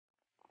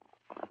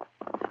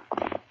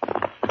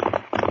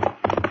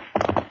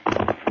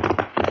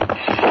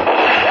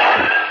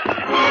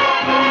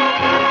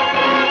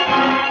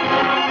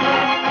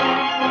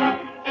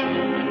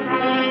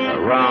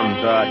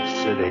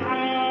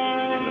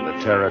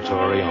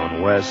territory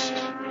on West,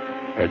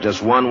 there's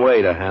just one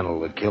way to handle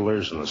the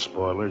killers and the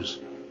spoilers,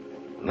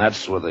 and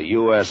that's with a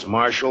U.S.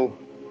 Marshal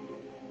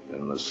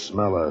and the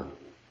smell of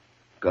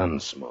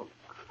Gunsmoke.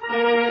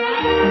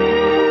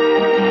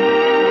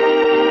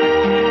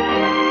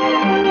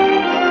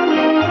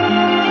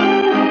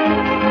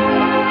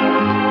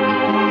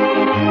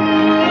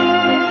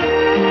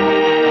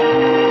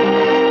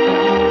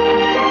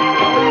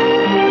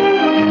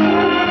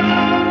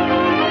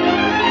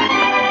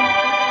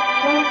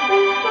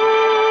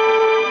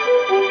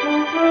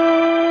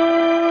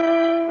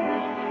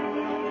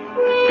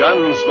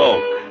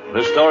 Gunsmoke,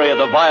 the story of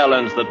the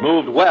violence that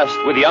moved west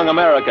with young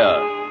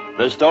America.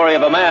 The story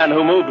of a man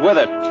who moved with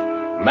it.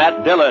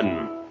 Matt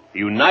Dillon,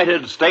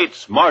 United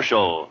States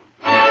Marshal.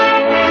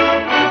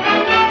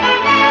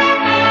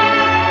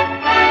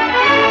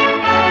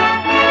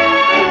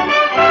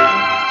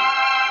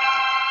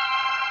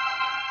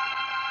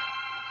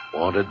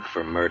 Wanted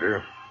for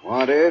murder.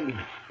 Wanted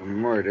for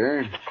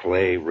murder.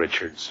 Clay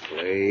Richards.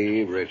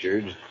 Clay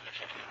Richards.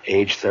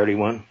 Age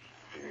 31.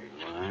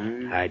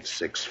 31. Height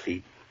 6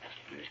 feet.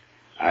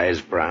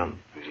 Eyes brown.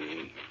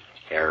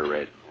 Hair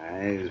red.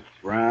 Eyes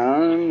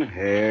brown,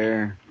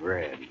 hair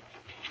red.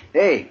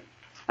 Hey,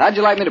 how'd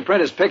you like me to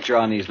print his picture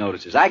on these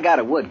notices? I got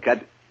a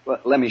woodcut. Well,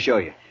 let me show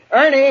you.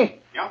 Ernie!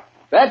 Yeah?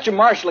 Fetch your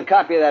marshal a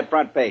copy of that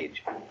front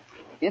page.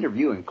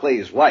 Interviewing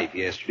Clay's wife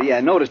yesterday,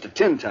 I noticed a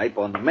tintype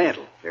on the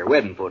mantel, their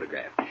wedding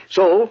photograph.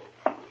 So,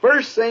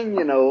 first thing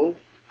you know,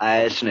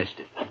 I snitched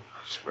it.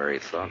 It's very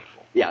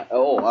thoughtful. Yeah,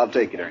 I'll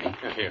take it, Ernie.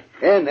 Here.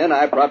 And then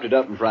I propped it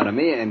up in front of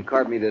me and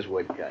carved me this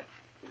woodcut.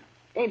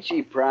 Ain't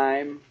she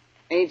prime?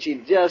 Ain't she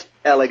just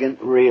elegant?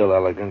 Real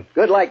elegant.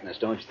 Good likeness,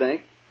 don't you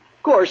think?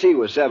 Of course, he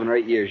was 7 or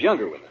 8 years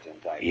younger with the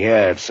tintype.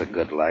 Yeah, it's a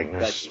good Cut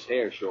likeness. his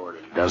hair short.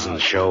 And Doesn't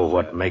show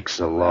what makes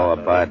a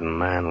law-abiding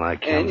man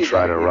like And him you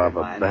try gotta to keep rob in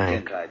a mind the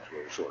bank. tintype's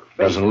very short.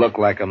 Doesn't look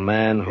like a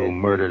man who It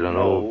murdered an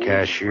old knows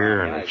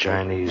cashier and my a eyes.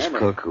 Chinese Remember,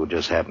 cook who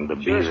just happened to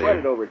be Sure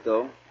sweated there. over it,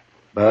 though.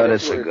 But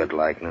Yes, it's a sir. good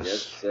likeness.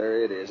 Yes,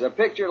 sir, it is. A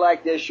picture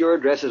like this sure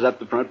dresses up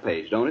the front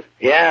page, don't it?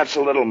 Yeah, it's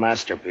a little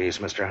masterpiece,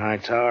 Mr.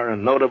 Hightower, a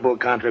notable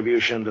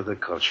contribution to the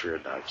culture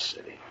of Dodge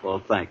City.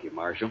 Well, thank you,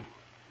 Marshal.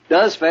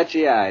 Does fetch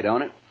the eye,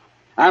 don't it?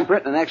 I'm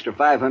printing an extra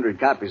 500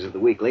 copies of the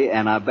weekly,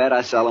 and I bet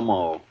I sell them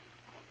all.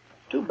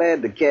 Too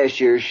bad the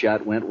cashier's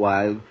shot went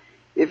wild.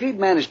 If he'd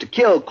managed to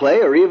kill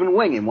Clay or even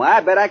wing him, why, I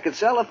bet I could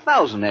sell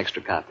 1,000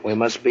 extra copies. We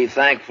must be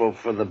thankful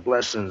for the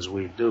blessings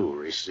we do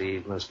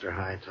receive, Mr.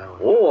 Hightower.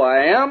 Oh,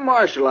 I am,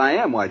 Marshal, I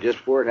am. Why, just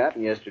before it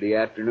happened yesterday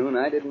afternoon,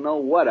 I didn't know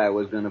what I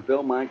was going to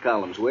fill my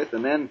columns with,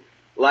 and then,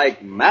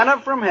 like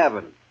manna from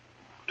heaven,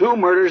 2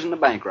 murders and a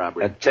bank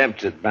robbery.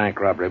 Attempted bank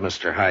robbery,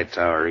 Mr.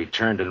 Hightower. He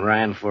turned and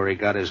ran before he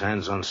got his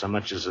hands on so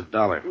much as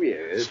 $1.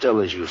 Yes. Still,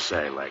 as you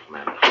say, like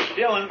man.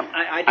 Dillon,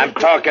 I'm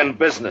talking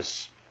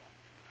business.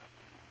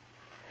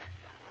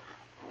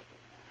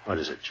 What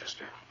is it,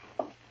 Chester?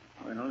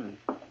 Well,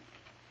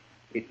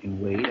 it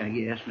can wait, I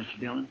guess, Mr.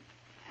 Dillon.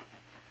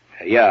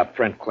 Yeah,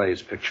 print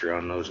Clay's picture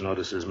on those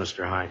notices,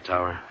 Mr.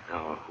 Hightower.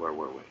 Oh, where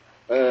were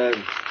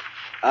we?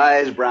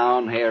 Eyes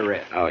brown, hair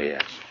red. Oh,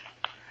 yes.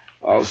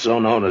 Also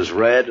known as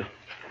Red,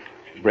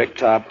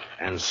 Bricktop,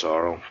 and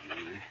Sorrel.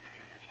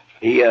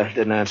 He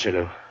didn't answer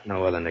to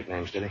no other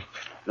nicknames, did he?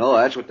 No,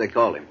 that's what they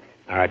called him.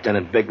 All right, then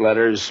in big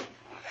letters,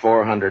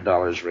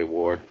 $400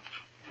 reward.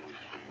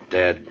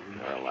 Dead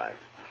or alive.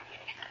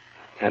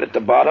 And at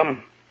the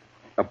bottom,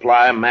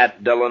 apply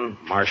Matt Dillon,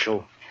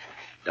 Marshal,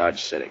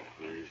 Dodge City.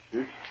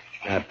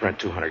 Print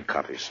 200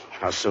 copies.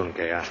 How soon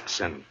can I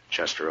send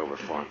Chester over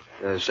for him?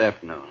 This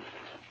afternoon.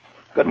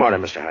 Good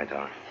morning, Mr.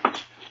 Hightower.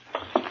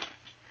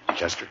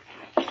 Chester?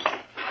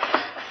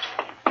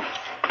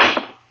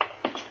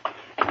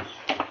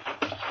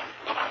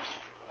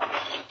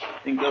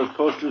 Think those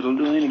posters will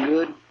do any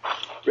good?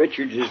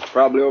 Richards is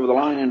probably over the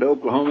line into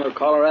Oklahoma or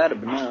Colorado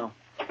by now.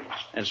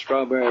 That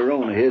strawberry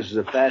roan of his is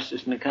the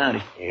fastest in the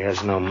county. He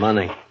has no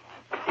money.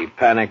 He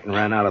panicked and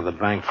ran out of the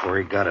bank before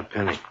he got a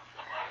penny.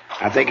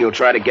 I think he'll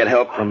try to get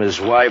help from his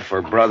wife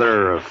or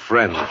brother or a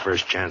friend the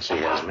first chance he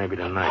has, maybe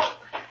tonight.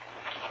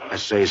 I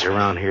say he's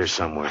around here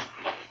somewhere.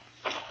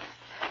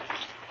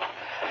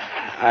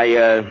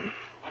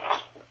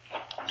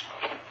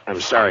 I'm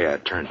sorry I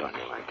turned on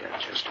you like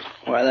that, Chester.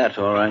 Why, that's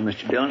all right,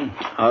 Mr. Dillon.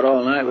 Out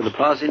all night with a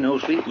posse, no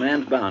sleep,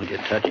 man's bound to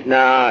get touchy.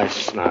 No,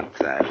 it's not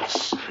that.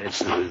 It's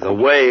the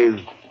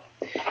way...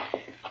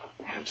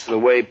 It's the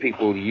way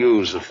people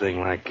use a thing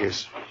like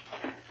this.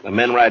 The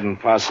men riding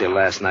posse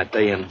last night,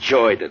 they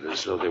enjoyed it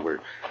as though they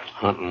were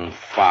hunting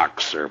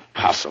fox or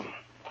possum.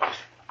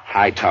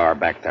 Hightower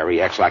back there,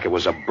 he acts like it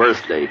was a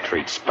birthday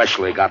treat,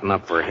 specially gotten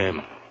up for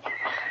him.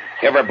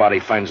 Everybody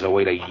finds a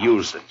way to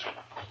use it.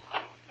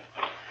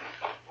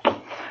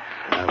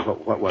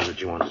 What was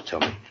it you wanted to tell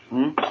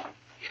me?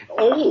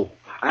 Oh,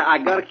 I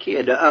got a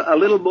kid, a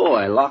little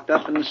boy, locked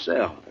up in the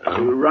cell.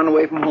 He run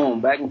away from home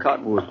back in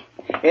Cottonwood.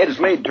 Ed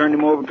Slade turned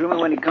him over to me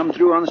when he come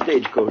through on the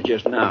stagecoach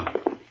just now.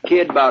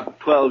 Kid about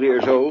 12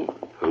 years old.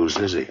 Whose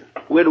is he?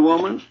 Widow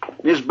woman.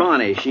 Miss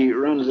Bonnie, she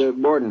runs a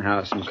boarding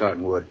house in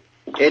Cottonwood.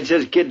 Ed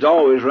says kid's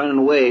always running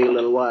away a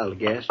little wild, I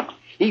guess.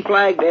 He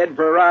flagged Ed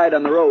for a ride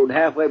on the road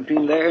halfway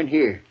between there and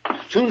here.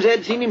 Soon as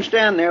Ed seen him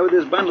stand there with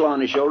his bundle on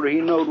his shoulder, he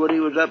knowed what he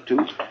was up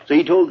to. So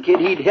he told the kid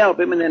he'd help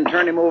him and then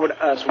turn him over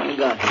to us when he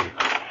got here.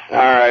 All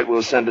right,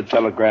 we'll send a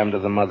telegram to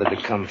the mother to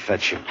come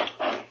fetch you.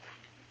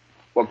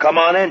 Well, come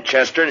on in,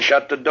 Chester, and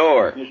shut the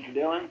door. Mr.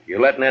 Dillon? You're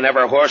letting in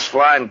every horse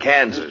fly in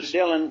Kansas. Mr.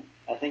 Dillon,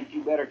 I think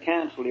you better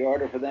cancel the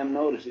order for them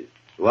notices.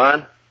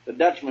 What? The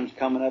Dutchman's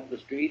coming up the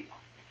street,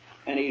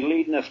 and he's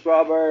leading a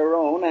strawberry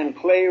roan, and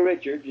Clay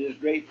Richards is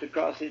draped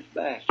across his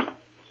back.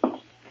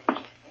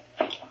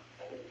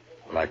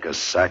 Like a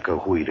sack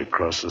of wheat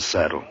across the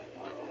saddle.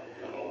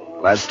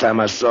 Last time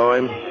I saw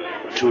him,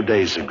 2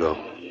 days ago,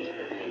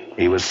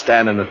 he was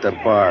standing at the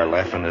bar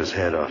laughing his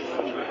head off.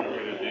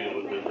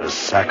 A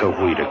sack of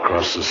wheat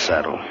across the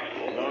saddle.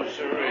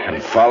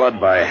 And followed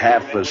by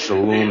half the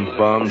saloon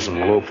bums and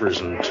loafers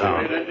in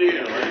town.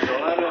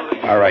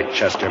 All right,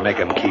 Chester, make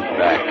him keep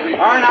back. All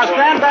right, now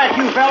stand back,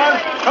 you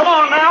fellas. Come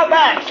on now,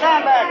 back.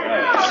 Stand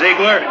back.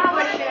 Ziegler?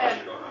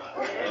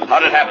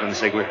 How'd it happen,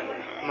 Ziegler?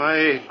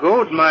 My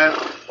goat, my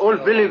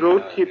old billy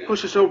goat, he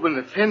pushes open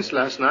the fence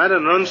last night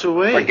and runs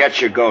away. Forget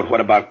your goat. What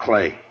about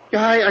Clay?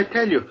 Yeah, I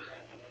tell you.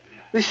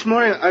 This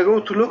morning I go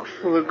to look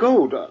for the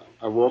goat.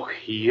 I walk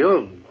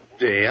here,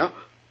 there.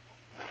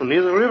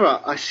 Near the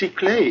river, I see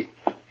Clay.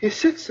 He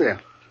sits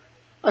there.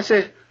 I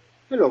say,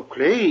 hello,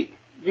 Clay.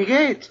 Wie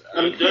geht's?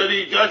 You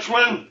dirty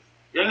Dutchman.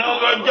 You no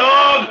good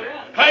dog.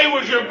 Clay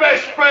was your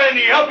best friend.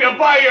 He helped you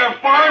buy your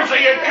farm, so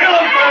you kill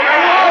him for your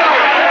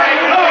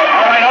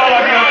All right, all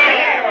of you.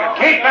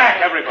 Keep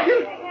back,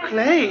 everybody.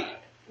 Clay?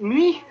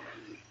 Me?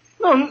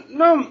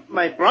 No,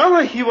 my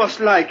brother, he was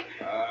like...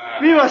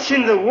 We was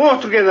in the war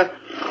together.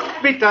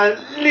 Peter,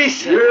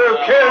 listen. You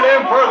killed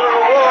him for the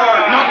war.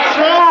 Not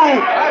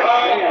so!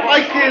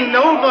 I killed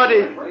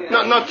nobody.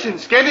 Not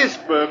since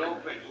Gettysburg.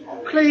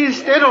 Clay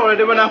is dead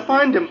already when I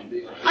find him.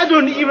 I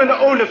don't even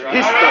own a pistol.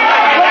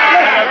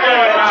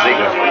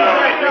 Ziegler,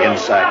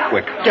 inside,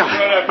 quick.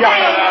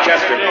 Yeah.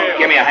 Chester,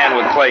 give me a hand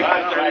with Clay.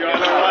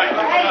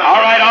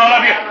 All right, all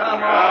of you.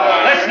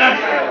 Listen.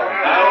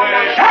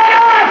 Shut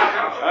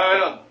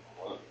up!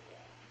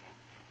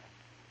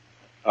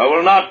 I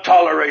will not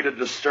tolerate a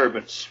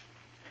disturbance.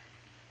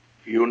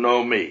 You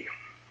know me.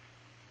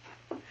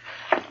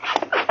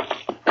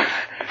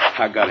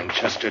 I got him,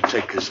 Chester.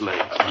 Take his leg.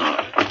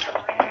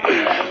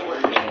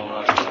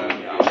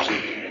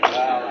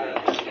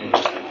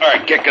 All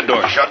right, kick the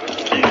door shut.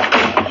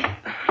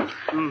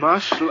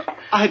 Marshal,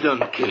 I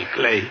don't kill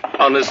Clay.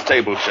 On this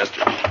table,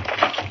 Chester.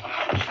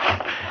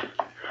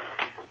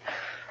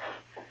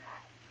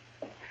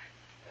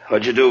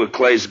 What'd you do with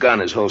Clay's gun?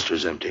 His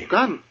holster's empty.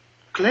 Gun?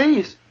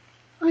 Clay's?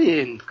 I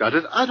ain't got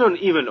it. I don't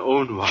even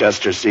own one.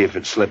 Chester, see if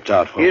it slipped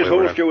out. His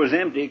holster was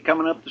empty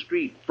coming up the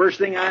street. First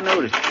thing I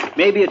noticed.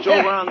 Maybe it's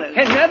over on the...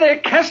 Another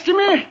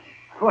customer?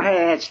 Why,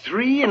 that's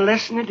 3 in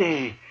less than a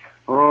day.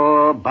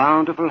 Oh,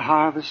 bountiful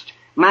harvest.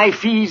 My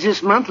fees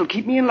this month will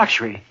keep me in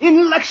luxury.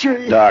 In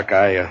luxury. Doc,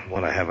 I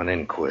want to have an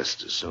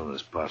inquest as soon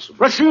as possible.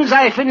 Well, as soon as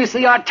I finish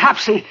the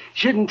autopsy,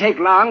 shouldn't take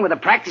long with the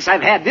practice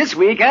I've had this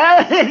week,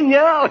 huh?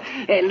 No.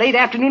 Late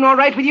afternoon all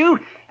right with you?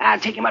 I'll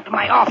take him up to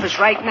my office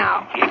right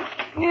now.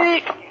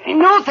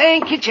 No,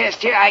 thank you,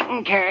 Chester. I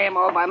can carry him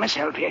all by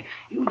myself here.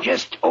 You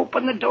just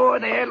open the door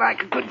there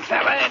like a good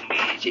fella and...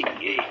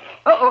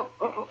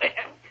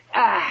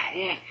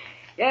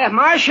 Yeah,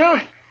 Marshal,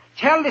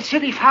 tell the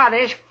city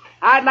fathers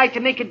I'd like to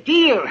make a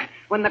deal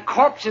when the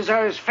corpses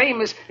are as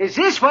famous as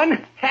this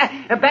one.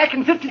 Back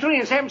in 53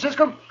 in San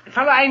Francisco, a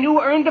fellow I knew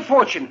earned a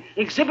fortune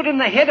exhibiting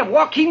the head of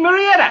Joaquin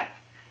Murrieta.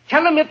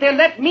 Tell them if they'll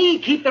let me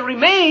keep the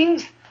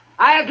remains,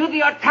 I'll do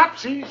the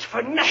autopsies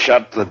for nothing.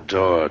 Shut the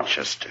door,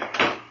 Chester.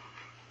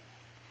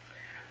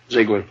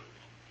 Ziegler,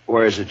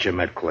 where is it you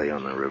met Clay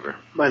on the river?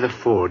 By the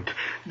ford.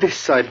 This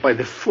side by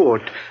the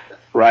ford.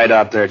 Ride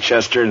out there,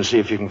 Chester, and see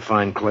if you can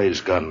find Clay's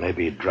gun.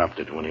 Maybe he dropped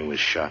it when he was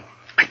shot.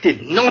 I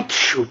did not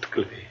shoot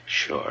Clay.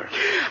 Sure.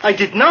 I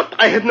did not.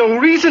 I had no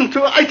reason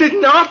to. I did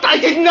not.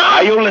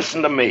 Now, you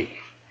listen to me.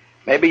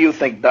 Maybe you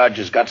think Dodge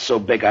has got so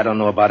big I don't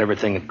know about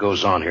everything that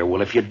goes on here.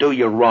 Well, if you do,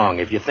 you're wrong.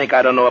 If you think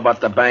I don't know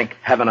about the bank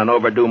having an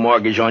overdue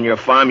mortgage on your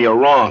farm, you're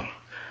wrong.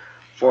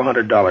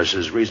 $400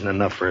 is reason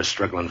enough for a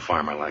struggling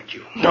farmer like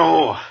you.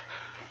 No.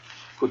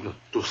 Could not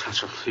do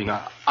such a thing.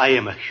 I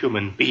am a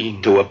human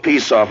being. To a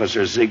peace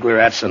officer, Ziegler,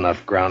 that's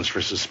enough grounds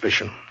for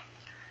suspicion.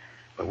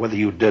 But whether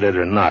you did it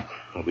or not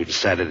will be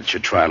decided at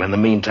your trial. In the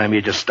meantime,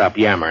 you just stop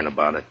yammering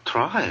about it.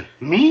 Trial?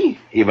 Me?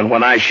 Even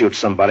when I shoot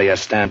somebody, I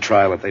stand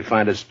trial. If they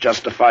find it's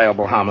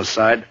justifiable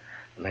homicide,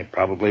 and they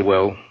probably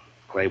will,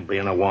 Clay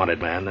being a wanted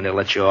man, then they'll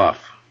let you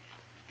off.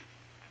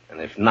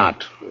 And if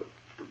not...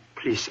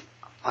 Please,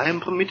 I am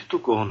permitted to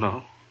go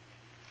now.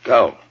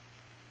 Go.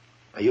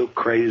 Are you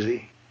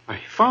crazy? I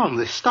found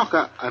this stock.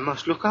 I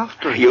must look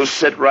after it. You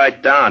sit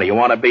right down. You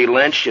want to be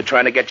lynched? You're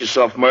trying to get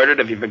yourself murdered?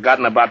 Have you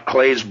forgotten about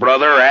Clay's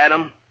brother,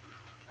 Adam?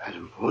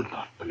 Adam would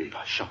not believe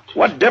I shot him.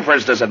 What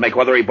difference does it make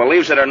whether he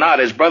believes it or not?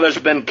 His brother's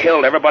been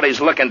killed.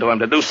 Everybody's looking to him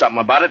to do something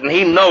about it, and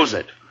he knows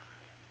it.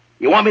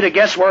 You want me to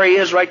guess where he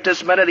is right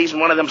this minute? He's in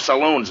one of them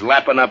saloons,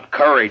 lapping up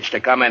courage to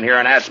come in here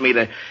and ask me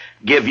to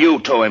give you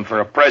to him for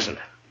a present.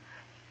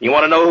 You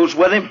want to know who's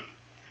with him?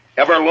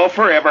 Every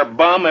loafer, every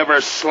bum,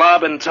 every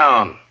slob in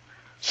town.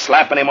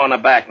 Slapping him on the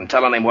back and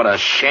telling him what a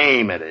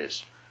shame it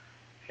is.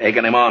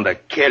 Taking him on to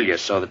kill you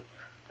so that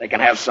they can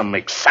have some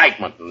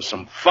excitement and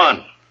some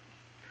fun.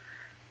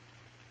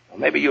 Well,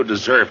 maybe you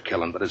deserve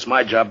killing, but it's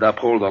my job to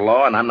uphold the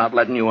law, and I'm not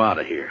letting you out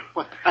of here.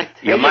 What? I tell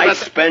You might that-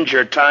 spend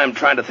your time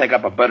trying to think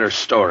up a better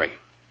story.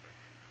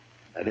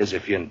 That is,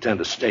 if you intend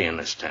to stay in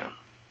this town.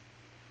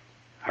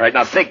 All right,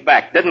 now think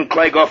back. Didn't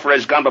Clay go for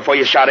his gun before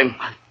you shot him?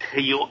 I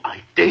tell you,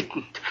 I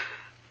didn't.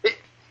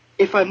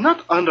 If I'm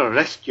not under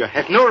arrest, you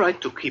have no right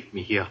to keep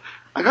me here.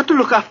 I got to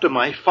look after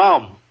my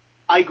farm.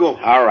 I go.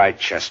 All right,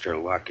 Chester,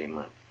 lock him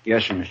up.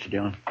 Yes, sir, Mr.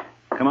 Dillon.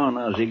 Come on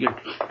now, Ziegler.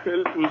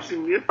 Help me,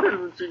 senor.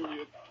 Help me, senor.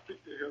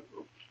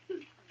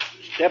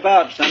 Step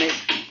out, Sonny.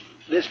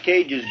 This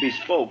cage is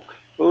bespoke.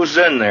 Who's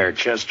in there,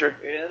 Chester?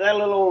 That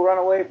little old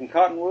runaway from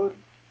Cottonwood?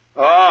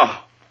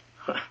 Oh.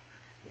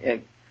 Yeah,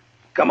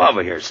 come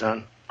over here,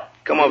 son.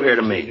 Come over here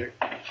to me.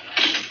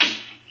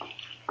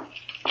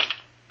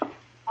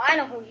 I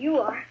know who you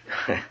are.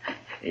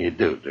 You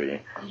do you?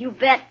 You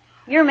bet.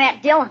 You're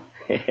Matt Dillon.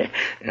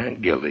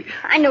 Guilty.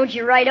 I knowed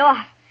you right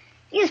off.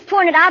 You just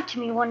pointed out to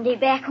me one day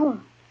back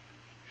home.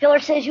 Filler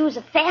says you was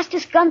the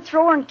fastest gun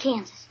thrower in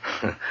Kansas.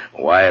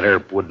 Wyatt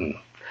Earp wouldn't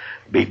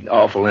be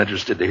awful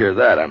interested to hear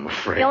that, I'm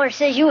afraid. Filler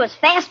says you was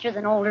faster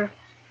than Older.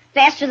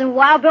 Faster than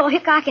Wild Bill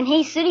Hickok in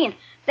Hayes City and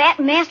Fat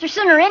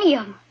Masterson or any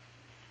of them.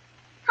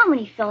 How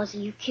many fellas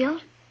have you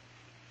killed?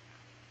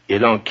 You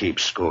don't keep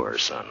score,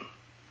 son.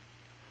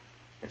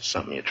 It's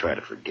something you try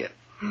to forget.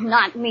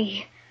 Not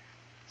me.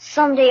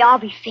 Someday I'll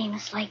be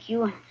famous like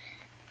you, and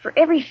for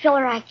every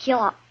filler I kill,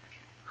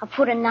 I'll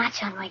put a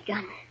notch on my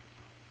gun.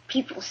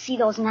 People will see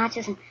those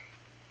notches, and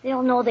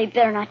they'll know they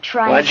better not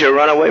try. Why'd you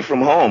run away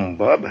from home,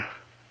 bub?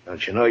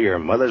 Don't you know your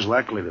mother's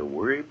likely to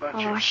worry about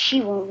you? Oh,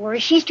 she won't worry.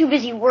 She's too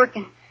busy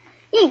working.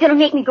 You ain't gonna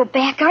make me go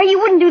back, are you? You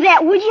wouldn't do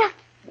that, would you?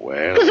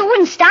 Well... Because it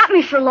wouldn't stop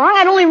me for long.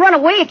 I'd only run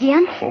away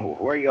again. Oh,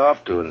 where are you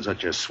off to in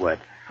such a sweat?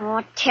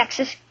 Oh,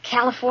 Texas,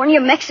 California,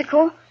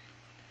 Mexico. A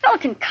fellow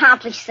can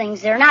accomplish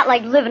things there, not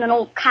like living in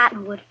old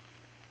Cottonwood.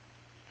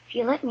 If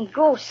you let me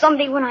go,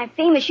 someday when I'm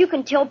famous, you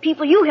can tell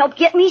people you helped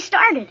get me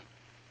started.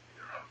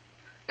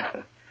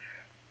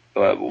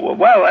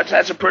 Well,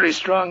 that's a pretty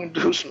strong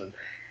inducement.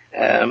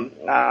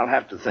 I'll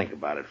have to think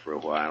about it for a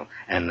while.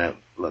 And,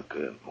 look,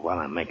 while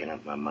I'm making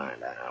up my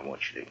mind, I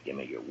want you to give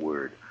me your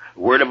word.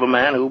 Word of a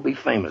man who'll be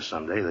famous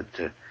someday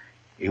that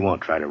he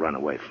won't try to run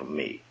away from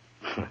me.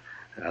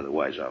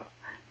 Otherwise, I'll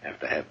have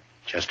to have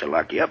Chester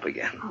lock you up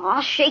again. Oh,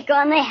 I'll shake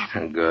on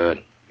that.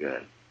 Good.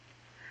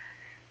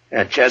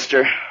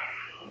 Chester,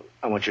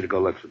 I want you to go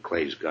look for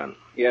Clay's gun.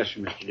 Yes,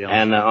 sir, Mr. Dillon.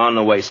 And on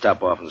the way,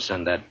 stop off and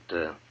send that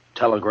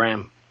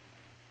telegram.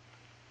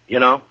 You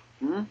know?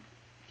 Hmm?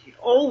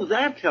 Oh,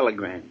 that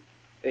telegram.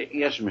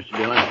 Yes, sir, Mr.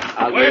 Dillon.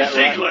 I'll do Where's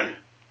that Ziegler? right.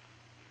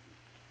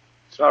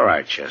 It's all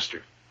right,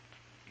 Chester.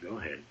 Go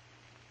ahead.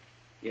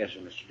 Yes, sir,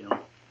 Mr. Dillon.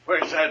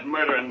 Where's that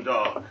murdering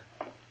dog?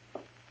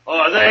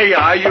 Oh, there you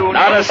are, you...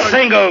 Not a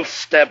single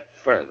step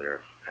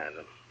further,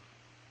 Adam.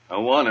 I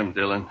want him,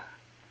 Dillon.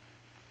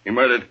 He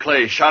murdered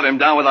Clay, shot him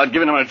down without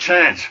giving him a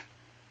chance.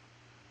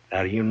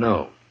 How do you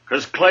know?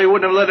 Because Clay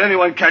wouldn't have let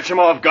anyone catch him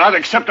off guard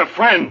except a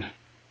friend.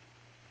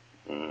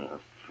 A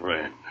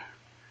friend.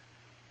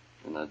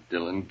 And now,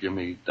 Dillon, give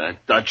me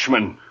that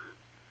Dutchman.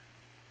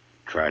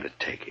 Try to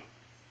take him.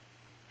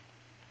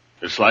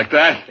 It's like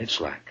that? It's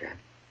like that.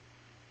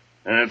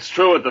 And it's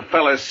true what the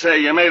fellas say.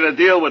 You made a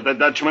deal with the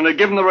Dutchman to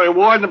give him the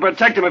reward and to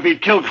protect him if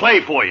he'd kill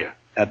Clay for you.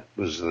 That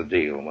was the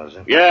deal, was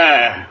it?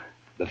 Yeah.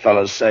 The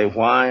fellas say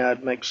why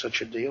I'd make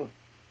such a deal?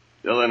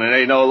 Dillon, it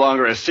ain't no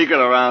longer a secret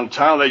around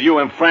town that you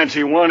and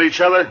Francie want each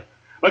other.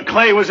 But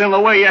Clay was in the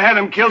way. You had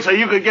him killed so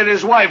you could get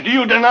his wife. Do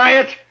you deny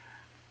it?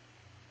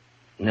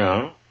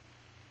 No.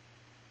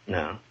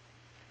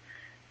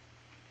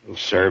 It'll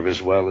serve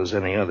as well as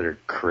any other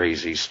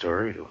crazy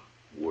story to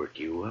work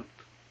you up.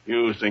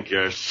 You think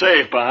you're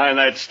safe behind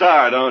that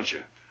star, don't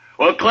you?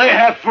 Well, Clay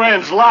had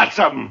friends, lots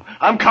of them.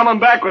 I'm coming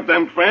back with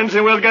them friends,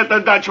 and we'll get the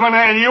Dutchman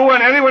and you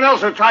and anyone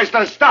else who tries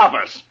to stop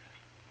us.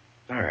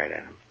 All right,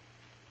 Adam.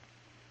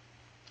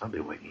 I'll be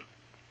waiting.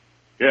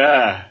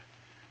 Yeah.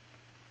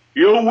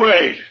 You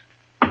wait.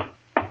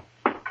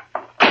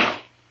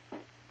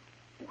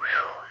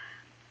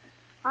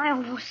 I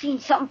almost seen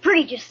something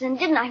pretty just then,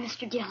 didn't I,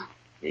 Mr. Dillon?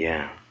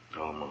 Yeah,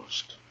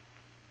 almost.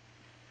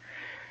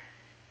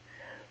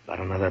 About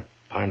another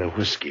pint of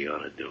whiskey ought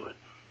to do it.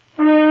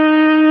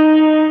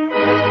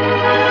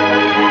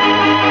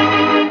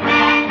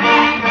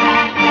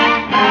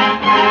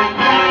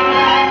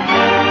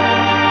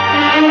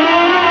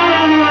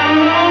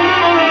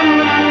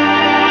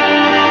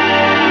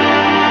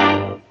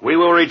 We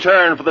will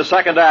return for the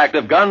second act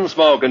of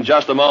Gunsmoke in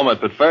just a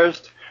moment, but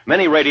first,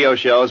 many radio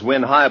shows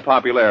win high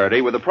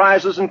popularity with the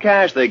prizes and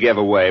cash they give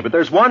away, but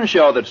there's one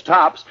show that's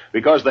tops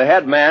because the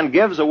head man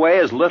gives away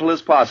as little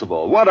as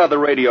possible. What other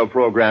radio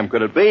program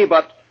could it be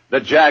but The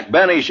Jack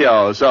Benny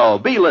Show, so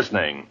be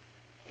listening.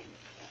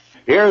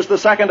 Here's the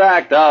second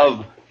act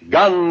of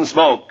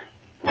Gunsmoke.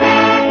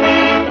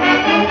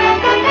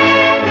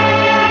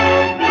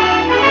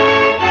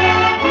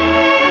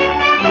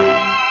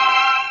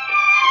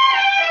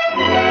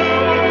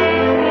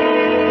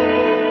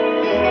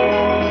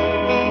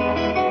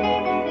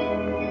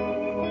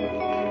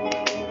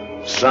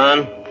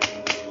 Son?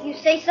 You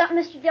say something,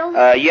 Mr. Dillon?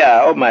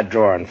 Yeah, open that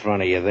drawer in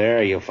front of you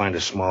there. You'll find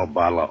a small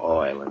bottle of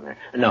oil in there.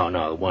 No,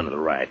 the one to the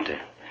right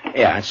there.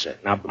 Yeah, that's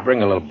it. Now,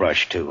 bring a little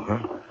brush, too, huh?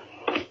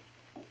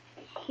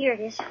 Here it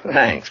is.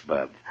 Thanks,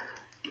 bub.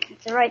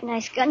 It's a right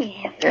nice gun you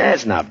have. Yeah,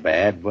 it's not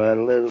bad, but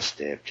a little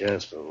stiff.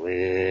 Just a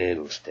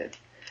little stiff.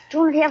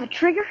 Don't it have a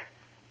trigger?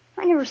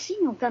 I never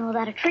seen no gun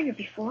without a trigger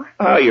before.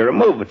 Oh, you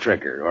remove a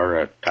trigger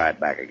or tie it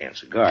back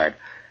against a guard.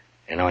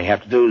 And all you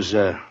have to do is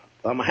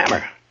thumb a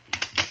hammer.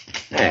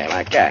 Yeah,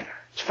 like that.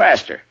 It's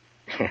faster.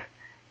 Yeah,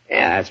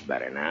 that's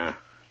better now.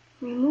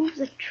 Remove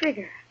the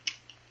trigger.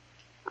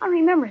 I'll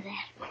remember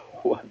that.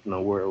 What in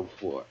the world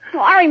for?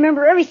 Well, I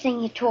remember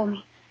everything you told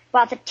me.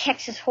 About the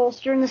Texas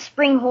holster and the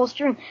spring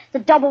holster and the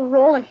double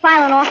roll and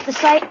filing off the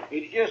sight.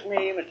 It's just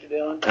me, Mr.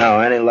 Dillon. Oh,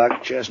 any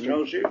luck, Chester?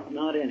 No, sir,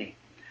 not any.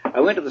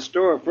 I went to the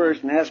store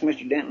first and asked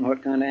Mr. Denton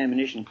what kind of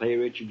ammunition Clay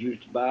Richards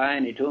used to buy,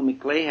 and he told me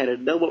Clay had a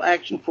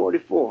double-action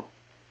 .44.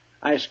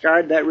 I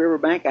scoured that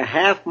riverbank a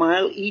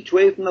half-mile each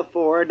way from the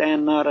ford,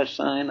 and not a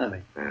sign of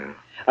it. Yeah.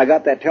 I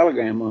got that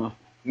telegram off.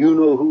 You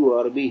know who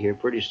ought to be here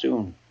pretty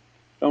soon.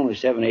 It's only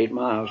 7-8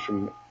 miles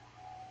from...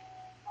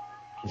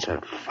 Is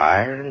that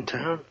fire in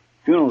town?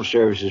 Funeral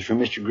services for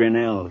Mr.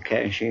 Grinnell, the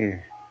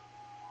cashier.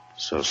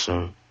 So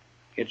soon?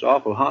 It's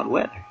awful hot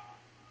weather.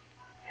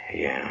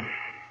 Yeah.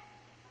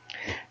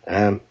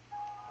 Any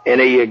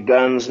of your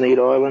guns need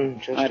oiling,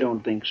 Chester? I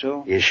don't think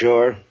so. You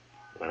sure?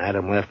 When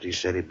Adam left, he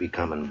said he'd be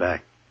coming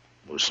back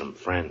with some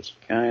friends.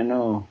 I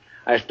know.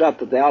 I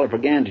stopped at the Oliver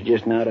Ganta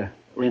just now to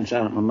rinse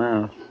out my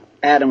mouth.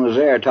 Adam was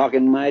there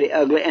talking mighty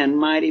ugly and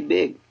mighty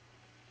big.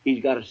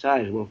 He's got a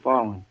sizable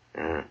following.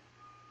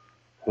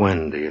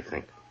 When do you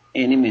think?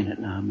 Any minute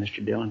now,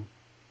 Mr. Dillon.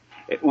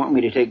 Want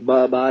me to take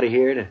Bob out of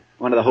here to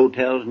one of the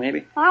hotels,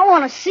 maybe? I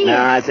want to see No, it.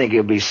 I think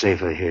you'll be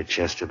safer here,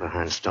 Chester,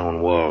 behind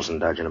stone walls and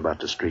dodging about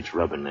the streets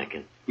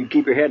rubbernecking. You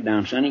keep your head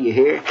down, Sonny. You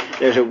hear?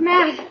 There's a...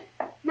 Matt,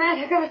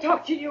 I gotta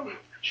talk to you.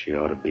 She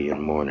ought to be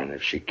in mourning.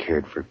 If she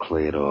cared for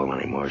Clay at all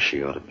anymore,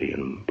 she ought to be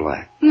in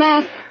black.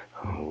 Matt,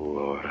 Oh,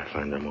 Lord, I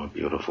find her more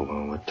beautiful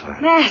all the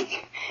time. Matt,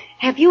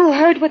 have you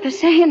heard what they're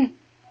saying?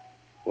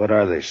 What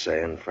are they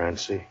saying,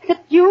 Francie?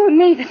 That you and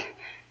me,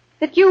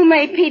 that you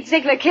made Pete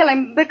Ziegler kill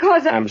him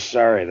because I'm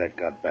sorry that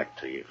got back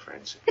to you,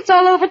 Francie. it's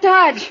all over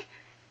Dodge.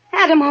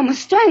 Adam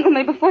almost strangled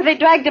me before they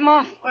dragged him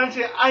off.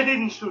 Francie, I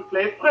didn't shoot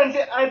Clay. Francie,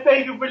 I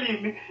beg you,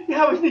 believe me.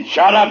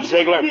 Shut up,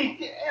 Ziegler.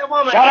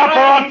 Shut up or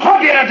I'll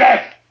pump you to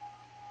death!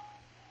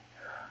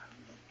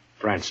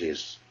 Francie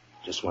is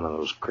just one of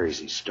those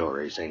crazy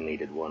stories. They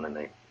needed one and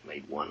they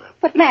made one up.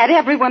 But, Matt,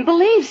 everyone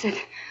believes it.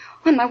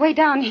 On my way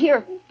down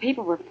here,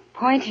 people were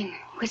pointing,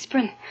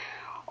 whispering.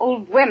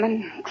 Old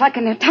women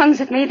clucking their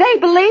tongues at me. They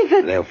believe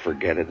it. They'll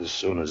forget it as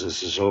soon as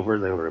this is over.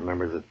 They'll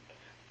remember that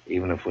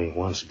even if we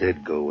once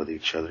did go with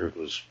each other, it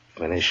was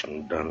finished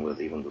and done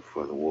with even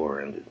before the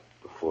war ended,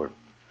 before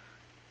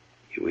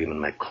you even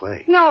met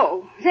Clay.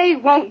 No, they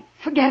won't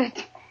forget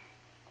it.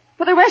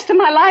 For the rest of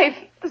my life,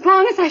 as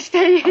long as I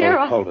stay here,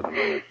 Hold it a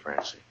minute,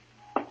 Francie.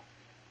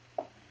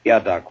 Yeah,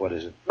 Doc, what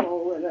is it?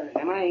 Oh,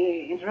 am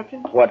I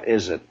interrupted? What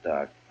is it,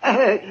 Doc?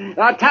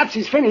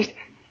 Topsy's finished.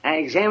 I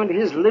examined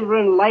his liver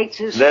and lights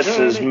his... This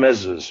is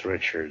Mrs.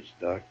 Richards,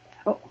 Doc.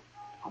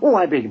 Oh,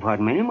 I beg your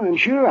pardon, ma'am. I'm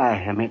sure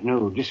I meant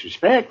no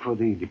disrespect for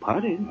the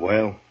departed.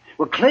 Well,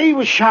 Clay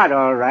was shot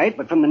all right,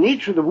 but from the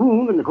nature of the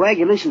wound and the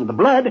coagulation of the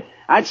blood,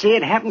 I'd say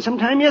it happened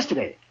sometime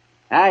yesterday.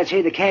 I'd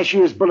say the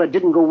cashier's bullet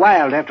didn't go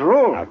wild after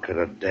all. how could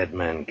a dead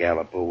man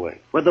gallop away?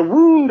 Well, the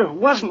wound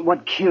wasn't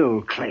what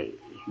killed Clay.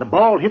 The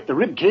ball hit the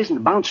rib case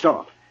and bounced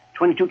off.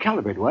 .22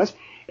 caliber it was.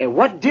 And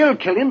what did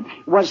kill him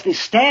was the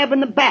stab in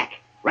the back,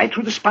 right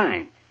through the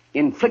spine,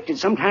 inflicted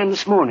sometime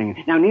this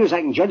morning. Now, near as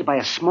I can judge, by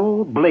a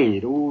small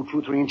blade, 2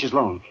 or 3 inches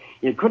long.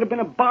 It could have been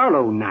a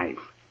Barlow knife.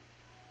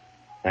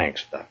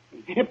 Thanks, Doc.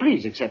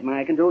 Please accept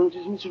my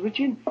condolences, Mr.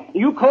 Richard.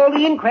 You call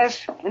the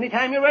inquest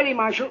anytime you're ready,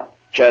 Marshal.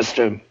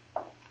 Chester,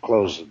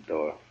 close the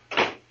door.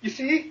 You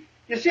see,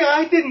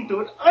 I didn't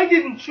do it. I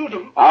didn't shoot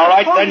him. All right,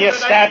 I told then you that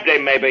stabbed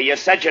him, maybe. You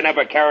said you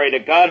never carried a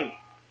gun.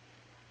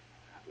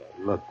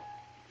 Look,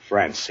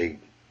 Francie,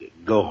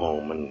 go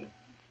home and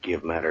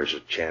give matters a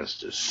chance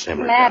to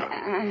simmer Matt,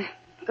 down.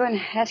 I'm going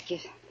to ask you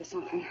for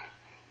something.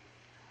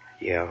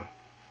 Yeah?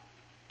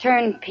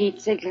 Turn Pete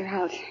Ziegler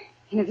out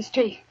into the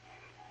street.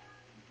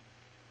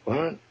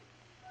 What?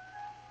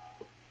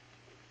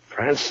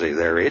 Francie,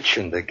 they're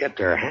itching to get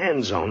their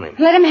hands on him.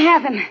 Let him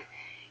have him.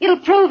 It'll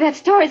prove that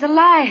story's a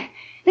lie,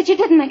 that you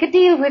didn't make a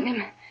deal with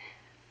him.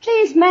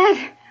 Please,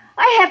 Matt,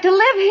 I have to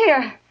live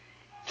here.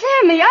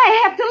 Hear me,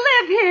 I have to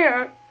live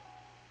here.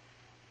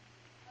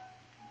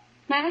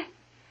 Matt?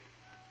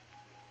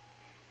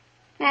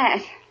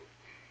 Matt?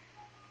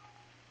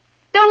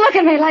 Don't look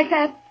at me like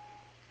that.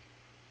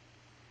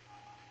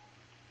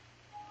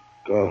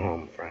 Go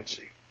home,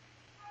 Francie.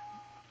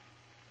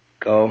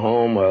 Go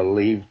home or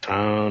leave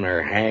town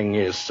or hang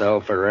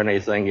yourself or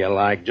anything you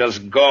like.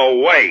 Just go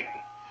away.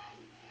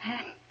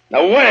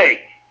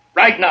 Away!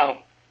 Right now.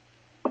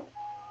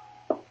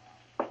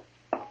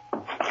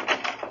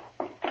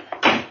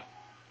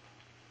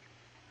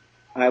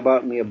 I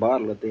bought me a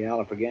bottle at the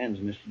Alafragans,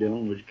 Mr.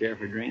 Dillon. Would you care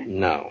for a drink?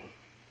 No.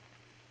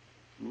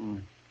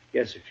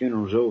 Guess the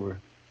funeral's over.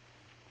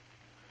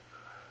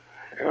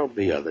 There'll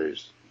be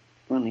others.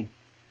 Funny.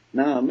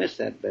 No, I missed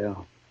that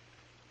bell.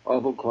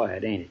 Awful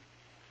quiet, ain't it?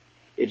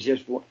 It's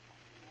just what?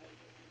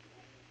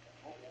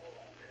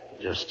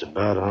 Just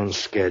about on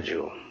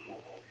schedule.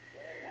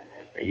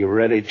 Are you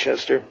ready,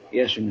 Chester?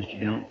 Yes, sir, Mr.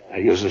 Dillon.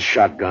 I'd use a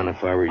shotgun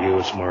if I were you.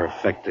 It's more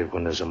effective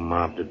when there's a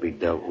mob to be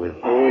dealt with.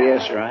 Oh,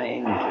 yes, sir, I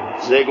aim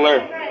to. Ziegler,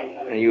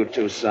 and you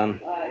too,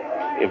 son.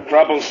 If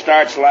trouble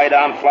starts, lie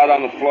down flat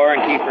on the floor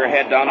and keep your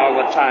head down all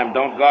the time.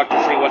 Don't gawk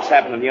to see what's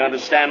happening. You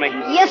understand me?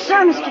 Yes,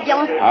 sir, Mr.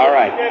 Dillon. All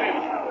right.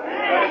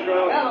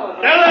 Dillon!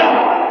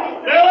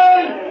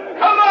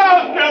 Come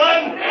on,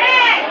 Dillon!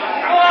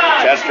 Come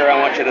on! Chester, I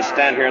want you to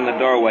stand here in the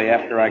doorway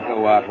after I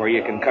go out, where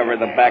you can cover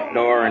the back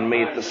door and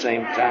me at the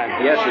same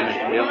time. Yes, sir,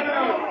 Mr. Dillon.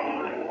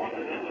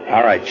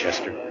 All right,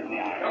 Chester.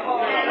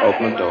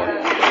 Open the door. Come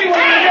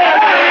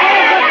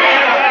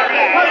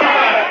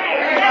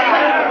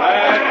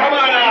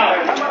on now.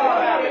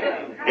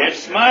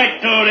 It's my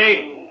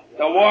duty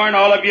to warn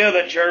all of you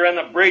that you're in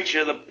the breach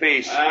of the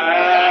peace.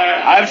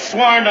 I've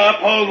sworn to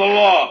uphold the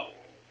law.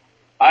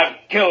 I've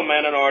killed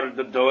men in order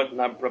to do it, and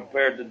I'm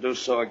prepared to do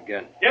so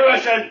again. Give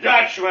us a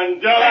Dutchman,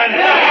 Dillon.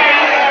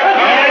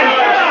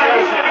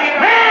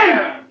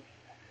 Men!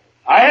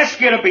 I ask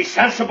you to be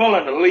sensible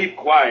and to leave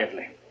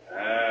quietly.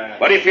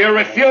 But if you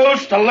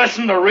refuse to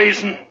listen to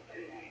reason,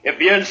 if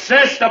you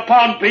insist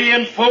upon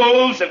being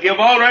fools, if you've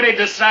already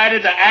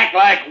decided to act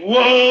like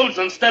wolves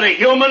instead of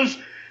humans,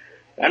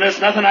 then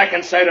there's nothing I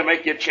can say to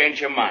make you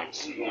change your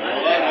minds. A Dutchman.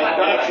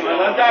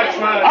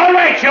 All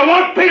right, you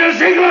want Peter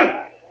Ziegler?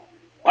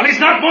 Well,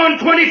 he's not more than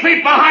 20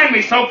 feet behind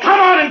me, so come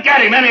on and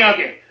get him, any of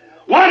you.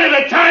 One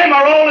at a time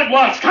or all at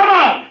once. Come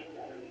on.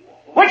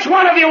 Which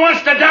one of you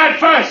wants to die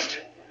first?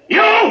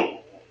 You?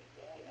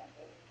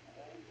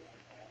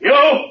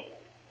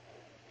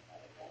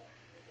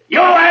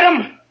 You,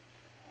 Adam?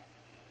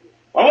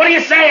 Well, what do you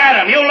say,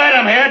 Adam? You let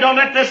him here. Don't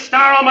let this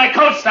star on my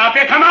coat stop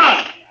you. Come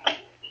on.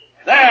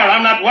 There,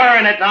 I'm not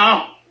wearing it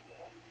now.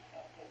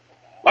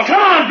 Well,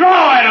 come on,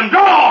 draw, Adam,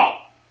 draw.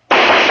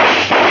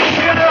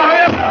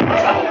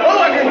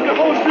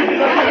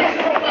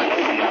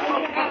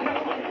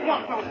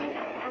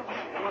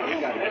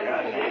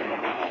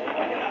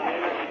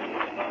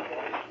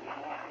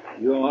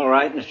 You all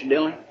right, Mr.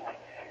 Dillon?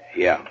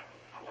 Yeah.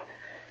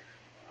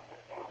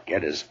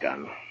 Get his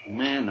gun.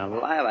 Man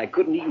alive, I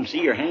couldn't even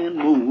see your hand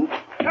move.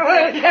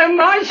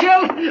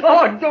 Marshal!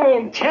 Oh,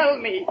 don't tell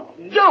me.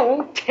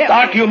 Don't tell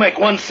Doc, me. you make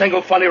one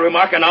single funny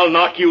remark and I'll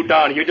knock you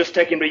down. You just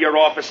take him to your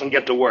office and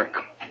get to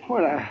work.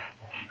 Well,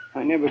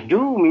 I never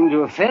do mean to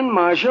offend,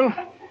 Marshal.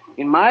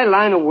 In my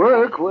line of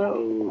work,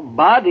 well,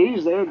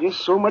 bodies, they're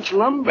just so much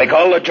lumber. Make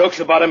all the jokes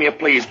about him you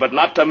please, but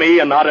not to me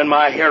and not in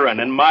my hearing.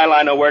 In my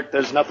line of work,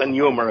 there's nothing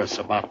humorous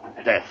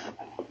about death.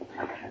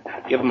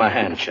 Give him a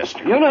hand,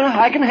 Chester. No,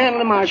 I can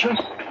handle it, Marshal.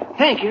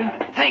 Thank you.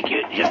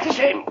 Just the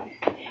same.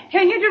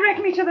 Can you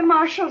direct me to the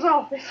marshal's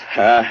office?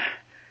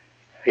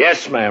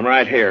 Yes, ma'am,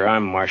 right here.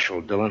 I'm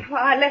Marshal Dillon.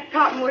 Well, I left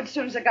Cottonwood as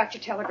soon as I got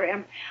your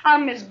telegram.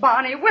 I'm Miss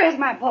Bonnie. Where's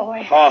my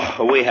boy?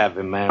 Oh, we have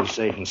him, ma'am,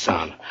 safe and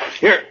sound.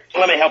 Here,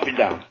 let me help you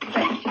down.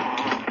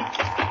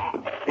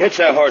 Hitch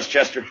that horse,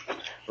 Chester.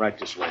 Right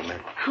this way,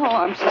 ma'am. Oh,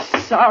 I'm so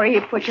sorry he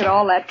put you to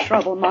all that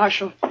trouble,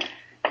 Marshal.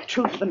 The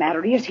truth of the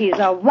matter is he is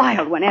a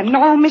wild one and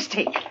no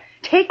mistake.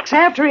 Takes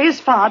after his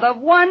father,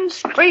 one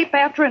scrape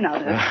after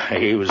another.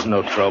 He was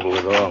no trouble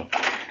at all.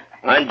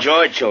 I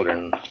enjoy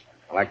children.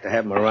 I like to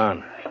have them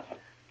around.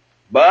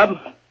 Bob,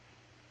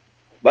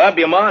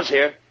 your ma's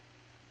here.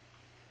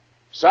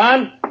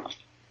 Son?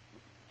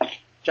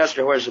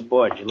 Chester, where's the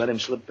boy? Did you let him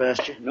slip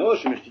past you? No,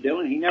 sir, Mr.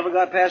 Dillon. He never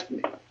got past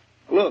me.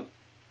 Look,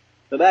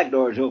 the back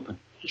door's open.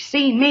 He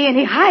seen me and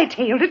he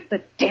hightailed it,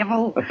 the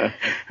devil.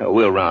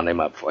 We'll round him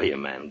up for you,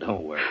 ma'am.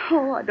 Don't worry.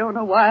 Oh, I don't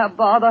know why I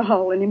bother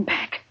hauling him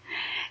back.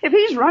 If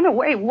he's run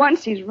away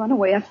once, he's run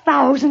away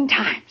 1,000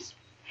 times.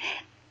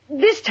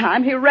 This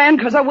time he ran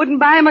because I wouldn't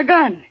buy him a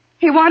gun.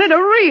 He wanted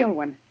a real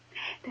one.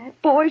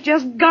 That boy's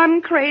just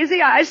gun crazy,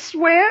 I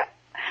swear.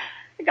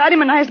 I got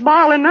him a nice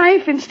Barlow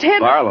knife instead.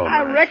 Barlow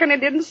I knife? reckon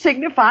it didn't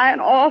signify, and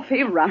off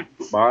he runs.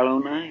 Barlow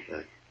knife?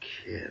 The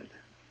kid.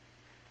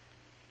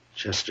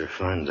 Chester,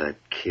 find that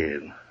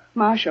kid.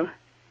 Marshal,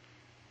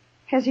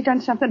 has he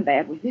done something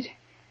bad with it?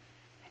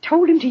 I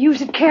told him to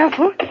use it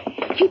careful.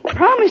 He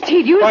promised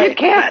he'd use it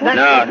careful.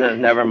 No,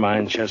 never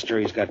mind, Chester.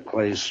 He's got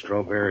Clay's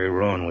strawberry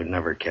roan. We'd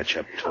never catch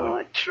up to him. Oh,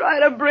 I try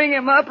to bring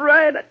him up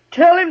right. I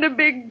tell him to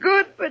be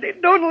good, but he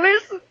don't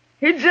listen.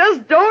 He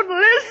just don't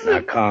listen.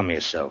 Now, calm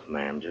yourself,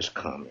 ma'am. Just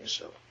calm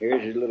yourself.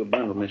 Here's your little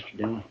bundle, Mr.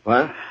 Dillon.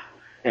 What?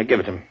 Yeah, give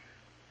it to me.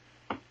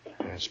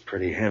 That's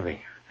pretty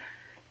heavy.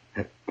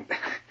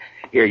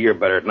 Here, you're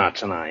better at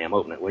knots than I am.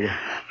 Open it, will you?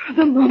 From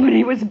the moment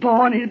he was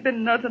born, he's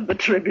been nothing but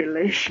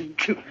tribulation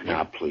to me.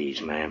 Now,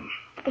 please, ma'am.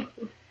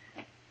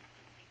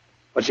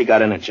 What's he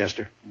got in it,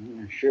 Chester?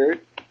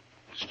 Shirt,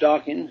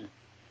 stockings,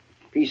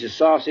 piece of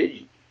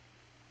sausage,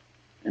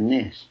 and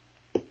this.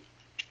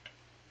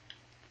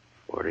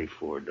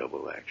 44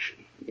 double action.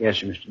 Yes,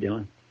 sir, Mr.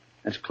 Dillon.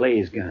 That's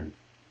Clay's gun.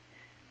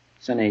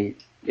 Sonny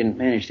didn't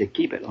manage to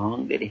keep it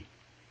long, did he?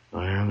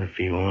 Well, if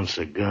he wants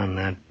a gun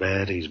that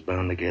bad, he's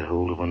bound to get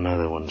hold of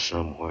another one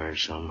somewhere,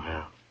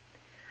 somehow.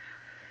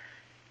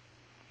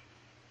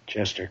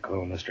 Chester,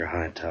 call Mr.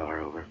 Hightower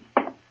over.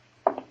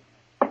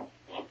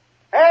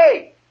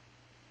 Hey!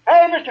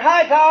 Hey, Mr.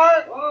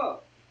 Hightower! Oh.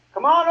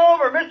 Come on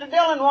over. Mr.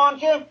 Dillon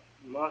wants you.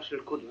 Marshal,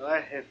 could I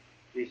have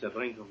please a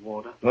drink of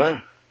water?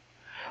 What?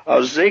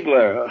 Oh,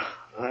 Ziegler,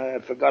 I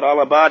forgot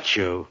all about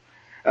you.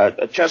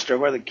 Chester,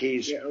 where are the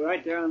keys? Yeah,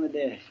 right there on the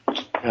desk.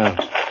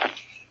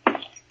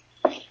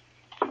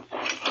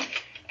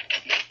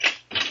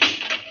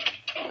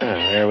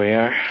 There we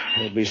are.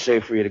 It'll be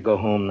safe for you to go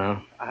home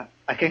now.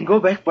 I can go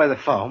back by the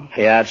farm.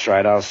 Yeah, that's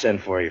right. I'll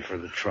send for you for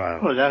the trial.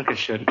 Oh, danke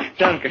schön.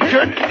 Danke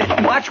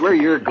schön. Watch where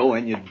you're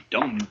going, you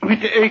dumb...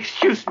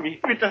 Excuse me.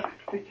 Bitte.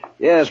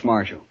 Yes,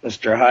 Marshal.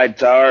 Mr.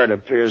 Hightower, it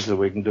appears that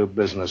we can do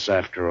business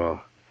after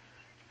all.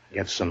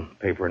 Get some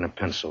paper and a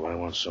pencil. I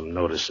want some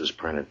notices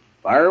printed.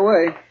 Fire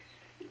away.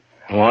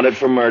 Wanted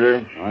for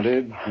murder.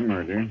 Wanted for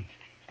murder.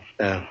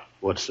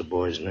 What's the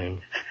boy's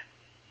name?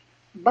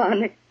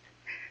 Bonnie.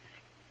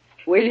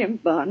 William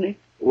Bonnie.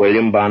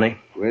 William Bonnie.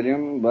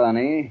 William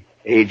Bonnie.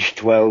 Age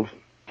 12.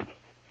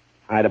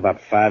 Height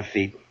about 5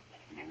 feet.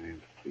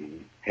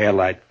 Hair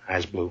light,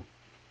 eyes blue.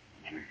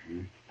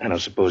 Mm-hmm. I don't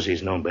suppose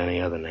he's known by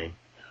any other name.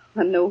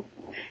 I know.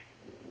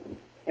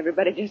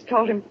 Everybody just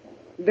called him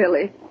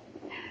Billy.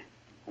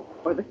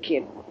 Or the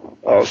Kid.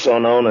 Also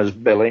known as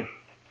Billy.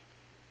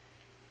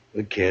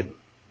 The Kid.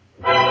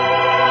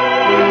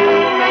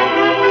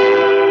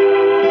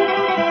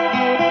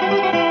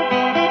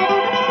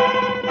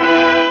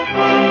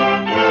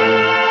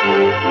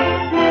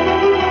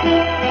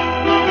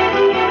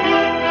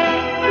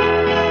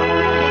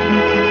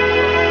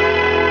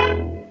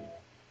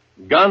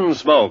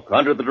 Gunsmoke,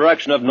 under the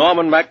direction of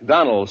Norman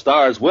MacDonald,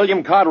 stars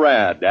William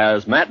Conrad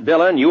as Matt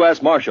Dillon,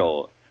 U.S.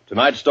 Marshal.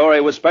 Tonight's story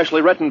was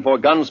specially written for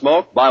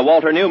Gunsmoke by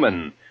Walter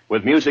Newman,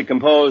 with music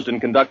composed and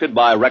conducted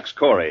by Rex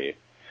Corey.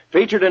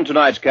 Featured in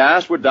tonight's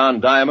cast were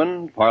Don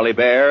Diamond, Parley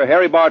Bear,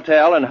 Harry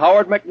Bartell, and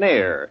Howard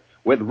McNear,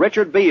 with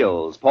Richard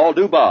Beals, Paul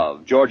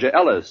Dubov, Georgia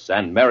Ellis,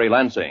 and Mary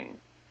Lansing.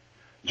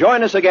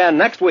 Join us again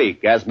next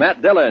week as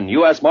Matt Dillon,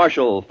 U.S.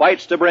 Marshal,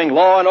 fights to bring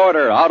law and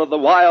order out of the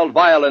wild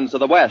violence of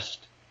the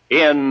West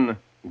in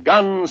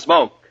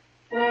Gunsmoke.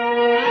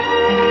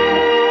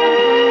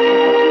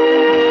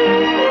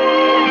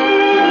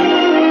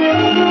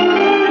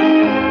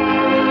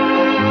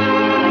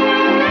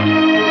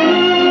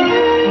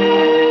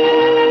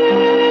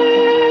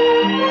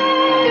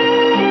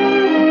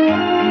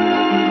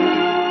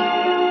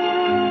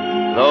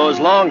 Those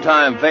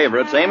longtime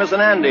favorites, Amos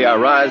and Andy, are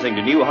rising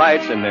to new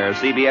heights in their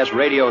CBS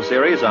radio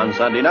series on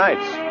Sunday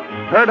nights.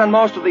 Heard on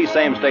most of these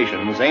same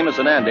stations, Amos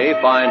and Andy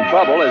find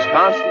trouble as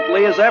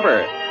constantly as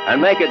ever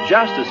and make it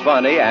just as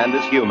funny and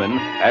as human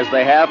as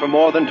they have for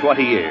more than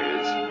 20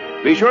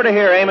 years. Be sure to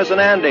hear Amos and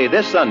Andy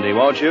this Sunday,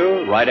 won't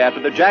you? Right after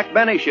the Jack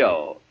Benny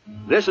Show.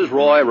 This is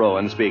Roy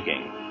Rowan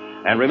speaking.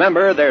 And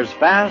remember, there's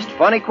fast,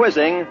 funny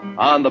quizzing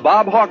on The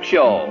Bob Hawk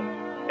Show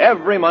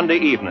every Monday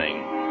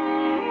evening.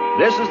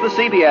 This is the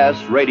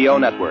CBS Radio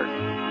Network.